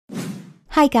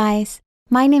Hi guys,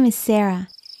 my name is Sarah.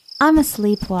 I'm a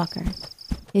sleepwalker.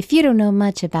 If you don't know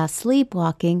much about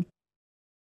sleepwalking,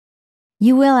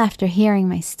 you will after hearing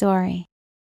my story.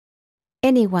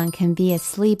 Anyone can be a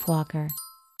sleepwalker,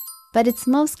 but it's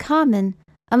most common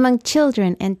among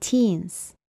children and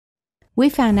teens. We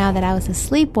found out that I was a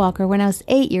sleepwalker when I was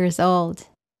 8 years old.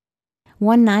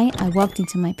 One night, I walked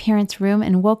into my parents' room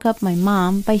and woke up my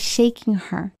mom by shaking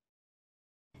her.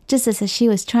 Just as she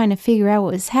was trying to figure out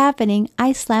what was happening,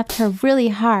 I slapped her really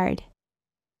hard.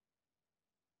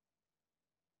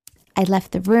 I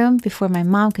left the room before my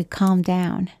mom could calm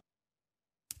down.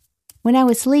 When I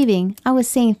was leaving, I was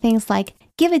saying things like,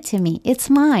 "Give it to me, it's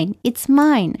mine, it's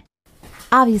mine."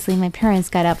 Obviously, my parents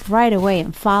got up right away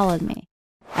and followed me.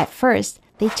 At first,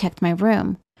 they checked my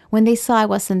room. When they saw I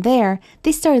wasn't there,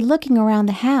 they started looking around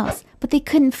the house, but they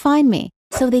couldn't find me,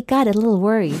 so they got a little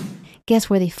worried. Guess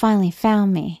where they finally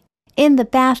found me? In the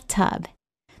bathtub.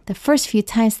 The first few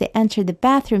times they entered the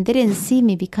bathroom, they didn't see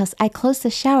me because I closed the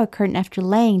shower curtain after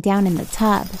laying down in the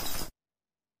tub.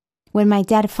 When my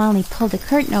dad finally pulled the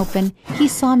curtain open, he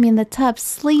saw me in the tub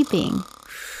sleeping.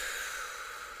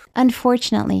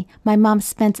 Unfortunately, my mom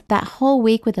spent that whole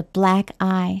week with a black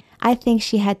eye. I think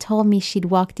she had told me she'd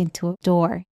walked into a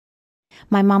door.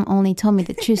 My mom only told me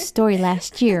the true story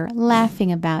last year,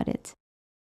 laughing about it.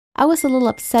 I was a little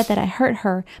upset that I hurt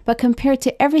her, but compared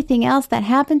to everything else that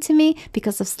happened to me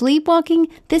because of sleepwalking,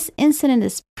 this incident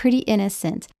is pretty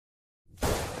innocent.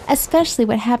 Especially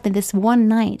what happened this one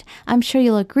night. I'm sure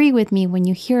you'll agree with me when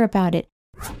you hear about it.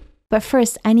 But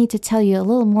first, I need to tell you a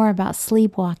little more about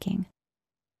sleepwalking.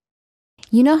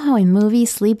 You know how in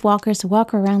movies, sleepwalkers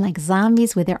walk around like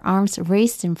zombies with their arms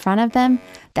raised in front of them?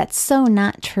 That's so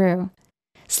not true.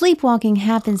 Sleepwalking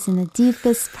happens in the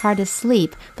deepest part of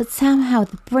sleep, but somehow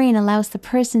the brain allows the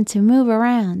person to move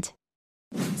around.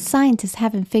 Scientists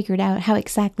haven't figured out how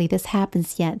exactly this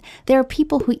happens yet. There are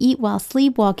people who eat while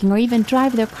sleepwalking or even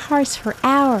drive their cars for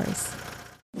hours.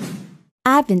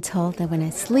 I've been told that when I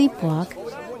sleepwalk,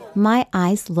 my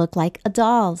eyes look like a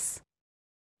doll's.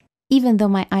 Even though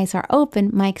my eyes are open,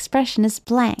 my expression is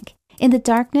blank. In the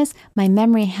darkness, my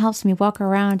memory helps me walk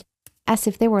around as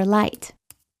if they were light.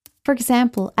 For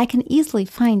example, I can easily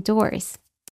find doors.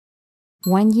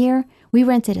 One year, we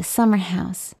rented a summer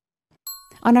house.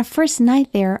 On our first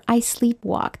night there, I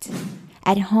sleepwalked.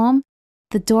 At home,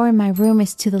 the door in my room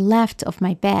is to the left of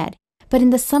my bed, but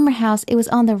in the summer house, it was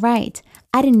on the right.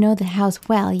 I didn't know the house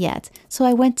well yet, so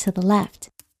I went to the left.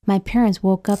 My parents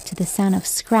woke up to the sound of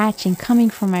scratching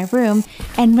coming from my room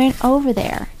and ran over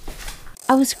there.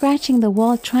 I was scratching the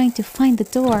wall trying to find the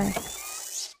door,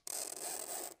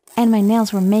 and my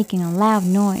nails were making a loud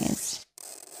noise.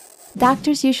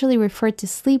 Doctors usually refer to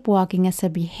sleepwalking as a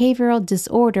behavioral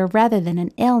disorder rather than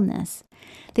an illness.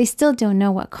 They still don't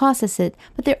know what causes it,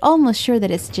 but they're almost sure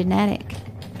that it's genetic.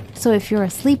 So if you're a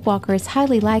sleepwalker, it's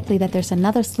highly likely that there's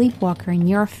another sleepwalker in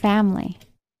your family.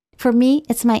 For me,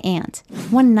 it's my aunt.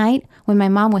 One night, when my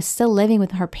mom was still living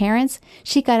with her parents,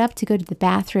 she got up to go to the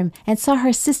bathroom and saw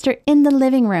her sister in the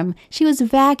living room. She was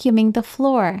vacuuming the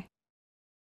floor.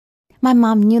 My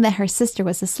mom knew that her sister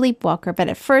was a sleepwalker, but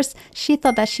at first, she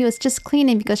thought that she was just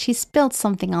cleaning because she spilled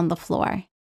something on the floor.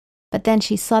 But then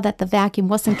she saw that the vacuum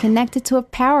wasn't connected to a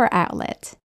power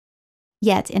outlet.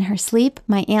 Yet, in her sleep,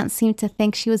 my aunt seemed to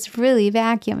think she was really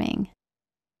vacuuming.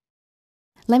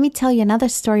 Let me tell you another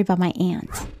story about my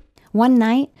aunt. One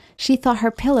night, she thought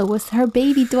her pillow was her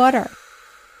baby daughter.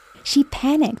 She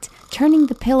panicked, turning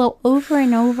the pillow over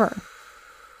and over.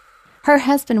 Her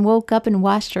husband woke up and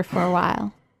watched her for a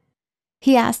while.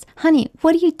 He asked, "Honey,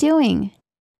 what are you doing?"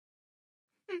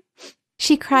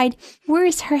 She cried,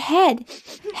 "Where's her head?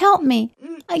 Help me.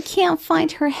 I can't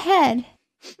find her head."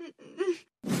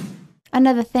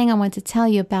 Another thing I want to tell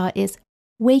you about is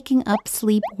waking up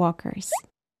sleepwalkers.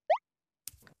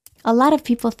 A lot of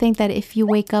people think that if you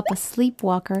wake up a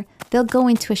sleepwalker, they'll go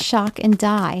into a shock and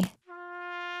die.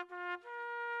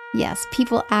 Yes,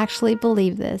 people actually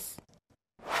believe this.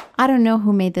 I don't know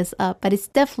who made this up, but it's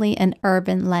definitely an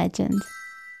urban legend.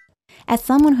 As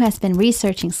someone who has been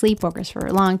researching sleepwalkers for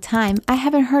a long time, I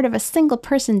haven't heard of a single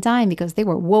person dying because they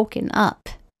were woken up.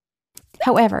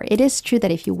 However, it is true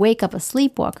that if you wake up a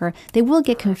sleepwalker, they will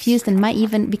get confused and might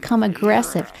even become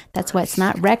aggressive. That's why it's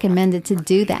not recommended to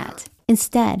do that.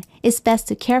 Instead, it's best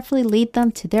to carefully lead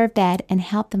them to their bed and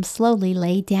help them slowly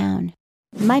lay down.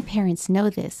 My parents know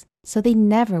this, so they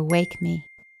never wake me.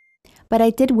 But I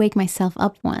did wake myself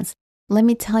up once. Let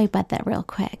me tell you about that real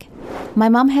quick. My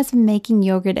mom has been making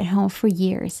yogurt at home for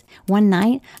years. One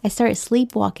night, I started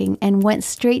sleepwalking and went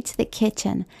straight to the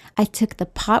kitchen. I took the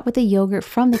pot with the yogurt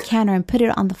from the counter and put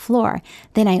it on the floor.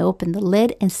 Then I opened the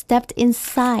lid and stepped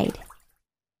inside.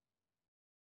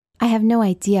 I have no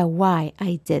idea why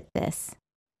I did this.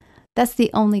 That's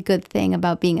the only good thing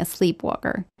about being a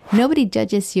sleepwalker. Nobody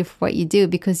judges you for what you do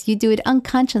because you do it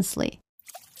unconsciously.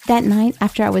 That night,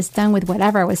 after I was done with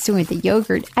whatever I was doing with the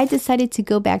yogurt, I decided to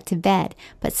go back to bed.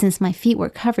 But since my feet were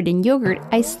covered in yogurt,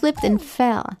 I slipped and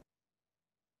fell.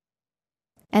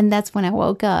 And that's when I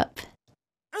woke up.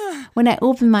 When I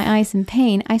opened my eyes in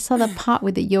pain, I saw the pot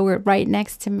with the yogurt right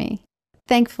next to me.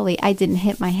 Thankfully, I didn't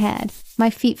hit my head. My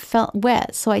feet felt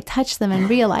wet, so I touched them and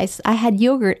realized I had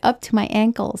yogurt up to my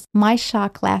ankles. My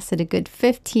shock lasted a good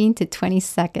 15 to 20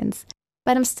 seconds.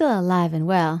 But I'm still alive and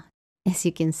well, as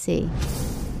you can see,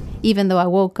 even though I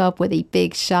woke up with a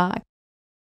big shock.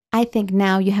 I think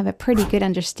now you have a pretty good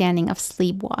understanding of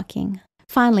sleepwalking.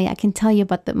 Finally, I can tell you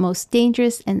about the most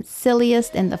dangerous and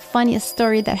silliest and the funniest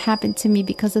story that happened to me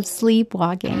because of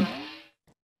sleepwalking.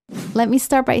 Let me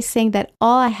start by saying that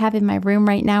all I have in my room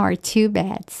right now are 2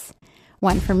 beds.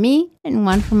 One for me and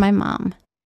one for my mom.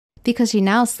 Because she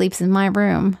now sleeps in my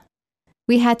room.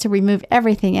 We had to remove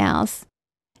everything else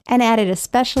and added a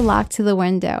special lock to the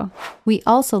window. We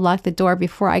also lock the door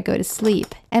before I go to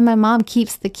sleep, and my mom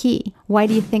keeps the key. Why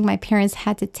do you think my parents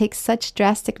had to take such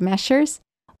drastic measures?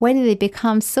 Why did they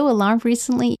become so alarmed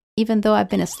recently, even though I've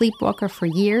been a sleepwalker for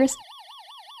years?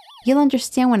 You'll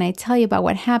understand when I tell you about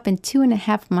what happened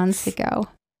 2.5 months ago.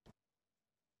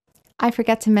 I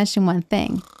forgot to mention one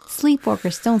thing.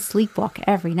 Sleepwalkers don't sleepwalk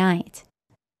every night.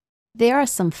 There are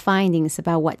some findings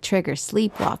about what triggers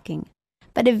sleepwalking,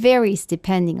 but it varies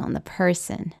depending on the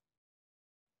person.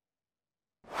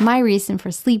 My reason for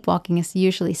sleepwalking is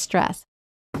usually stress.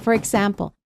 For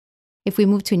example, if we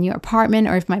move to a new apartment,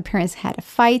 or if my parents had a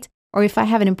fight, or if I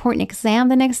have an important exam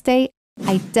the next day,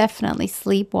 I definitely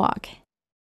sleepwalk.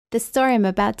 The story I'm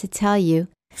about to tell you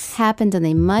happened on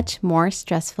a much more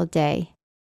stressful day.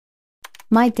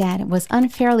 My dad was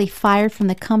unfairly fired from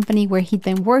the company where he'd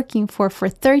been working for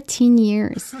 13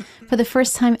 years. For the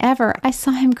first time ever, I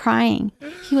saw him crying.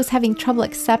 He was having trouble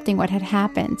accepting what had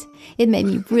happened. It made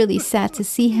me really sad to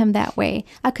see him that way.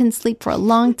 I couldn't sleep for a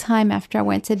long time after I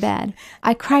went to bed.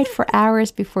 I cried for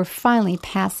hours before finally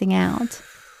passing out.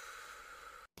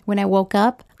 When I woke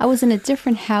up, I was in a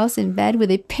different house in bed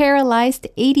with a paralyzed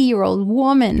 80-year-old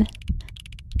woman.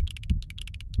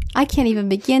 I can't even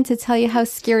begin to tell you how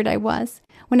scared I was.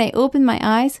 When I opened my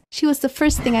eyes, she was the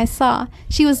first thing I saw.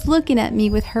 She was looking at me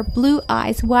with her blue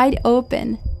eyes wide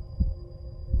open.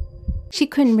 She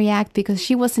couldn't react because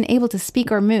she wasn't able to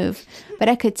speak or move, but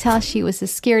I could tell she was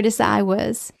as scared as I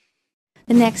was.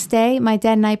 The next day, my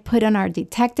dad and I put on our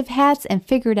detective hats and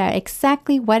figured out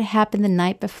exactly what happened the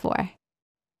night before.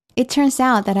 It turns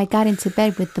out that I got into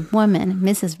bed with the woman,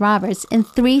 Mrs. Roberts, in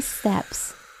 3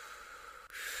 steps.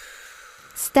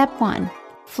 Step 1.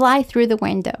 Fly through the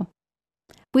window.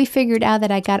 We figured out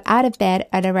that I got out of bed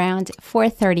at around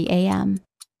 4:30 a.m.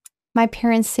 My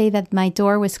parents say that my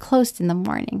door was closed in the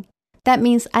morning. That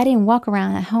means I didn't walk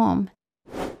around at home.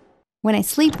 When I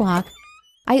sleepwalk,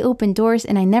 I open doors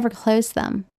and I never close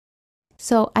them.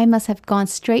 So I must have gone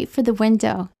straight for the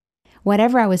window.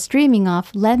 Whatever I was dreaming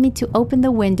of led me to open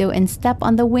the window and step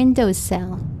on the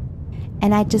windowsill.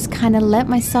 And I just kind of let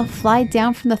myself fly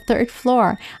down from the 3rd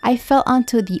floor. I fell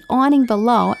onto the awning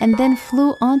below and then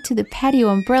flew onto the patio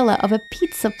umbrella of a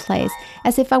pizza place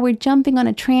as if I were jumping on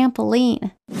a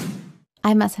trampoline.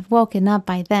 I must have woken up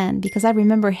by then because I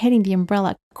remember hitting the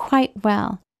umbrella quite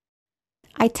well.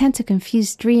 I tend to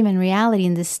confuse dream and reality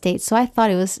in this state, so I thought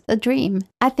it was a dream.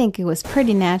 I think it was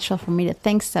pretty natural for me to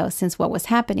think so since what was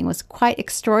happening was quite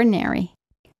extraordinary.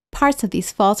 Parts of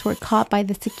these falls were caught by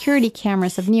the security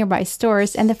cameras of nearby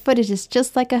stores, and the footage is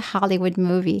just like a Hollywood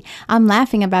movie. I'm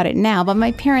laughing about it now, but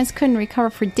my parents couldn't recover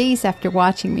for days after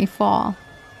watching me fall.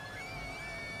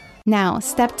 Now,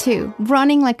 step 2,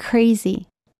 running like crazy.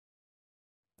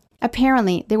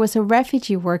 Apparently, there was a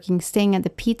refugee staying at the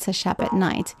pizza shop at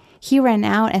night. He ran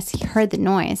out as he heard the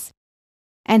noise.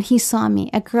 And he saw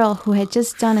me, a girl who had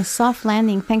just done a soft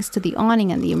landing thanks to the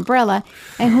awning and the umbrella,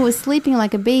 and who was sleeping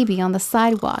like a baby on the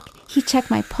sidewalk. He checked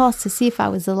my pulse to see if I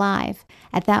was alive.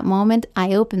 At that moment,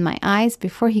 I opened my eyes.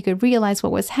 Before he could realize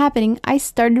what was happening, I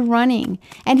started running,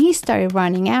 and he started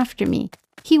running after me.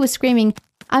 He was screaming,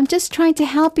 "I'm just trying to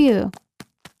help you."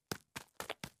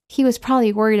 He was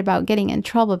probably worried about getting in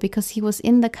trouble because he was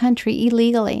in the country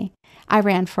illegally. I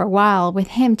ran for a while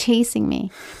with him chasing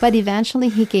me, but eventually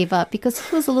he gave up because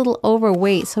he was a little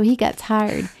overweight, so he got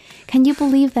tired. Can you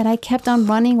believe that I kept on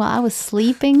running while I was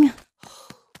sleeping?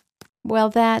 Well,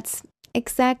 that's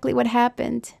exactly what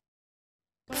happened.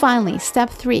 Finally, step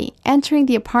 3, entering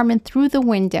the apartment through the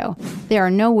window. There are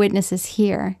no witnesses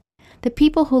here. The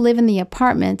people who live in the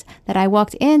apartment that I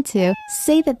walked into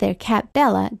say that their cat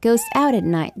Bella goes out at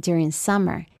night during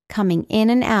summer, coming in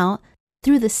and out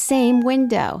through the same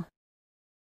window.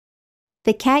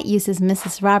 The cat uses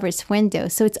Mrs. Roberts' window,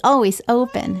 so it's always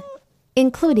open,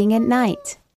 including at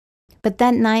night. But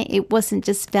that night, it wasn't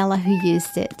just Bella who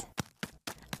used it.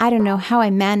 I don't know how I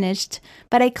managed,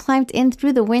 but I climbed in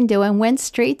through the window and went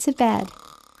straight to bed.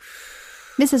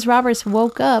 Mrs. Roberts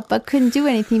woke up but couldn't do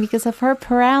anything because of her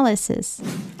paralysis.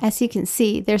 As you can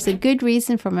see, there's a good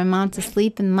reason for my mom to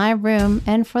sleep in my room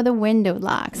and for the window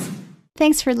locks.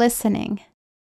 Thanks for listening.